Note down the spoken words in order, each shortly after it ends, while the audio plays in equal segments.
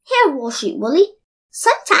Wall Street Willie.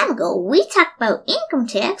 Some time ago, we talked about income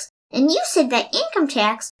tax, and you said that income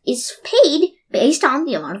tax is paid based on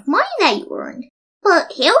the amount of money that you earned.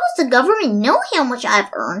 But how does the government know how much I've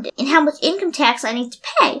earned and how much income tax I need to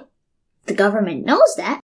pay? The government knows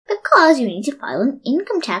that because you need to file an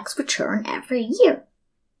income tax return every year.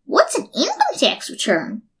 What's an income tax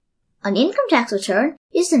return? An income tax return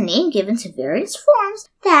is the name given to various forms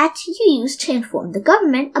that you use to inform the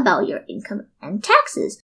government about your income and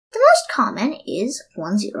taxes. The most common is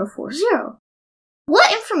 1040.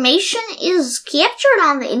 What information is captured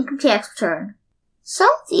on the income tax return? Some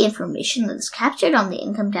of the information that is captured on the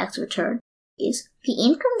income tax return is the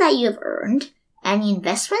income that you have earned, any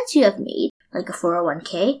investments you have made, like a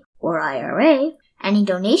 401k or IRA, any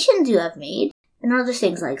donations you have made, and other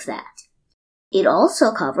things like that. It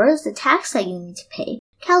also covers the tax that you need to pay,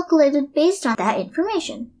 calculated based on that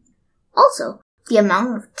information. Also, the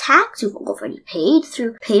amount of tax you've already paid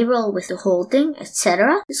through payroll withholding,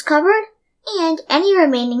 etc. is covered, and any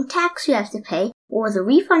remaining tax you have to pay or the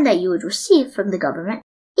refund that you would receive from the government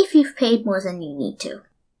if you've paid more than you need to.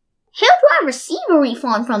 How do I receive a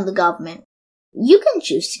refund from the government? You can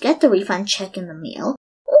choose to get the refund check in the mail,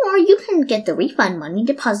 or you can get the refund money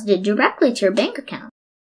deposited directly to your bank account.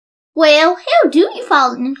 Well, how do you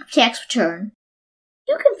file an income tax return?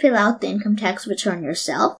 You can fill out the income tax return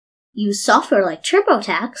yourself, use software like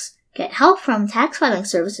TurboTax, get help from tax filing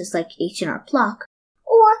services like H&R Block,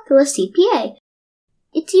 or through a CPA.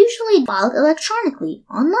 It's usually filed electronically,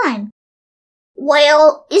 online.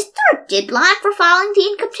 Well, is there a deadline for filing the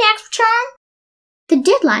income tax return? The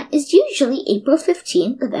deadline is usually April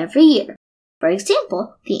 15th of every year. For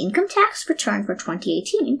example, the income tax return for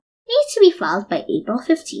 2018 needs to be filed by April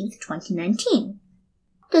 15th, 2019.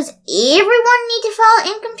 Does everyone need to file an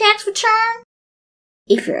income tax return?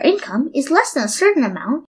 If your income is less than a certain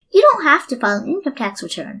amount, you don't have to file an income tax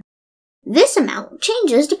return. This amount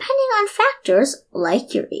changes depending on factors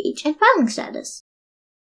like your age and filing status.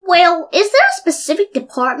 Well, is there a specific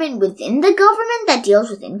department within the government that deals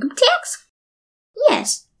with income tax?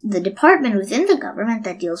 Yes, the department within the government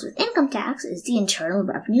that deals with income tax is the Internal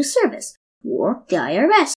Revenue Service, or the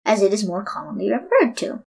IRS, as it is more commonly referred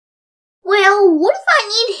to. Well, what if I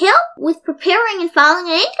need help with preparing and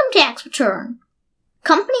filing an income tax return?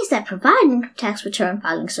 Companies that provide income tax return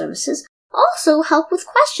filing services also help with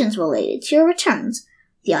questions related to your returns.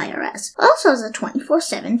 The IRS also has a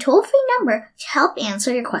 24/7 toll-free number to help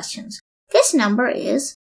answer your questions. This number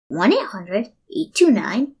is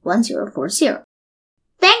 1-800-829-1040.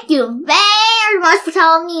 Thank you very much for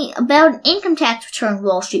telling me about an income tax return,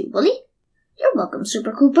 Wall Street Willie. You're welcome,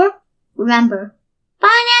 Super Cooper. Remember,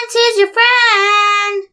 finance is your friend!